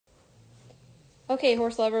Okay,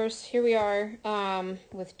 horse lovers, here we are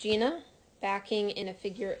with Gina backing in a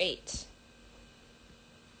figure 8.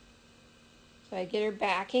 So I get her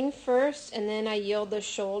backing first, and then I yield the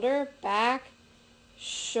shoulder, back,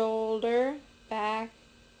 shoulder, back,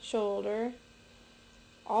 shoulder,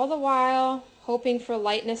 all the while hoping for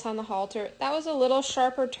lightness on the halter. That was a little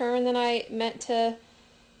sharper turn than I meant to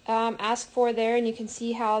ask for there, and you can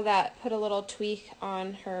see how that put a little tweak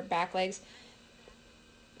on her back legs.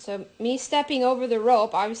 So me stepping over the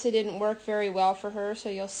rope obviously didn't work very well for her, so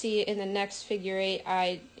you'll see in the next figure 8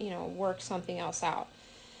 I work something else out.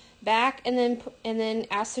 Back and then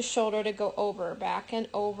ask the shoulder to go over, back and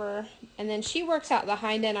over, and then she works out the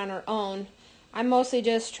hind end on her own. I'm mostly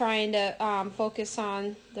just trying to focus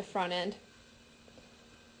on the front end.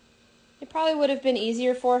 It probably would have been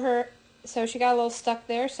easier for her, so she got a little stuck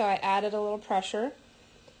there, so I added a little pressure.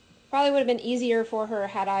 Probably would have been easier for her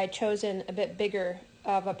had I chosen a bit bigger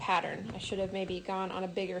of a pattern. I should have maybe gone on a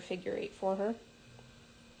bigger figure 8 for her.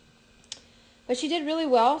 But she did really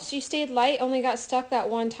well. She stayed light, only got stuck that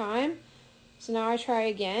one time. So now I try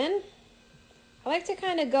again. I like to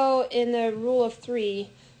kind of go in the rule of 3,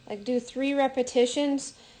 like do 3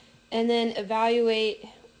 repetitions and then evaluate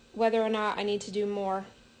whether or not I need to do more.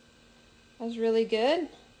 That was really good.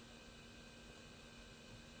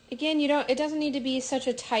 Again, it doesn't need to be such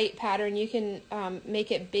a tight pattern. You can make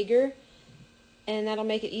it bigger, and that'll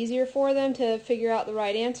make it easier for them to figure out the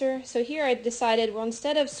right answer. So here I decided, well,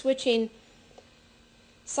 instead of switching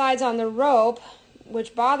sides on the rope,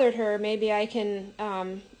 which bothered her, maybe I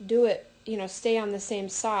can do it, stay on the same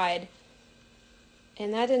side.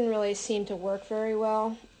 And that didn't really seem to work very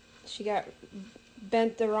well. She got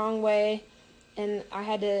bent the wrong way, and I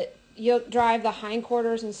had to drive the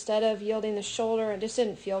hindquarters instead of yielding the shoulder. It just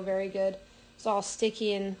didn't feel very good. It's all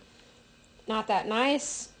sticky and not that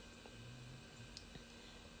nice.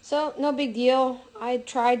 So no big deal. I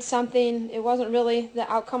tried something. It wasn't really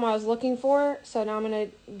the outcome I was looking for, so now I'm going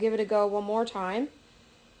to give it a go one more time.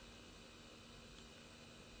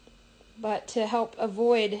 But to help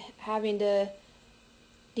avoid having to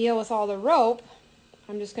deal with all the rope,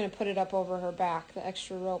 I'm just going to put it up over her back, the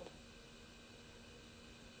extra rope.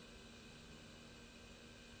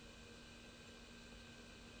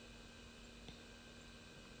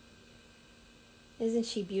 Isn't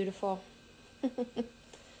she beautiful?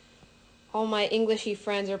 All my Englishy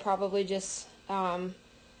friends are probably just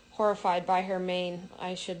horrified by her mane.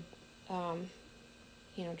 I should,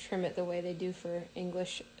 trim it the way they do for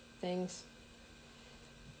English things.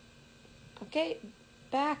 Okay,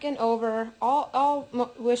 back and over. All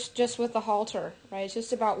just with the halter, right? It's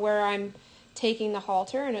just about where I'm taking the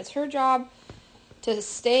halter, and it's her job to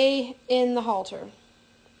stay in the halter.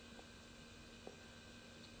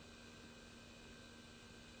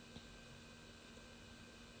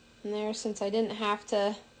 And there, since I didn't have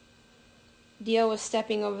to deal with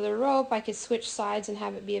stepping over the rope, I could switch sides and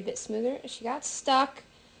have it be a bit smoother. She got stuck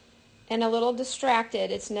and a little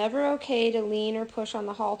distracted. It's never okay to lean or push on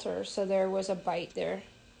the halter, so there was a bite there.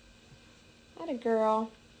 Atta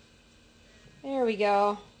girl. There we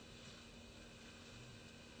go.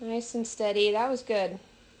 Nice and steady. That was good.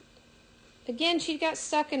 Again, she got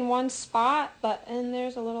stuck in one spot, and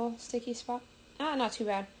there's a little sticky spot. Not too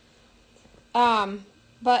bad.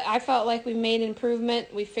 But I felt like we made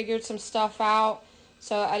improvement. We figured some stuff out,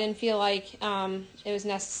 so I didn't feel like it was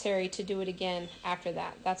necessary to do it again after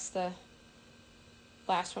that. That's the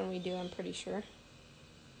last one we do, I'm pretty sure.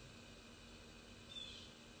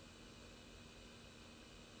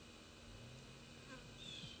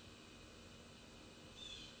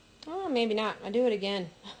 Oh, maybe not. I'll do it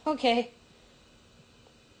again. Okay.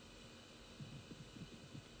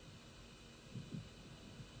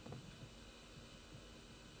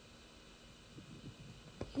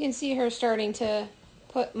 You can see her starting to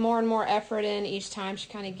put more and more effort in each time. She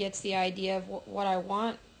kind of gets the idea of what I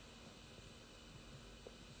want.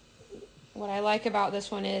 What I like about this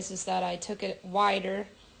one is that I took it wider.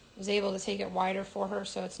 I was able to take it wider for her,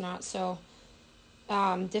 so it's not so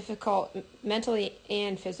difficult mentally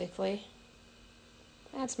and physically.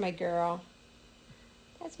 That's my girl.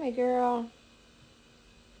 That's my girl.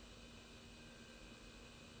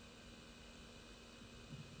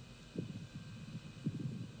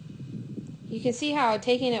 You can see how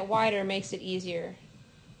taking it wider makes it easier.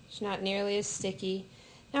 It's not nearly as sticky.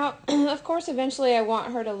 Now, of course, eventually I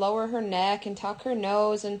want her to lower her neck and tuck her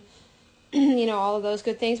nose and, all of those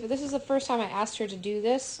good things. But this is the first time I asked her to do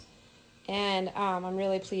this, and I'm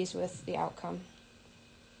really pleased with the outcome.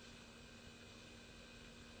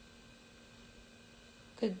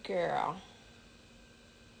 Good girl.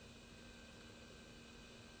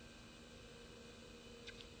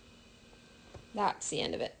 That's the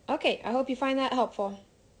end of it. Okay, I hope you find that helpful.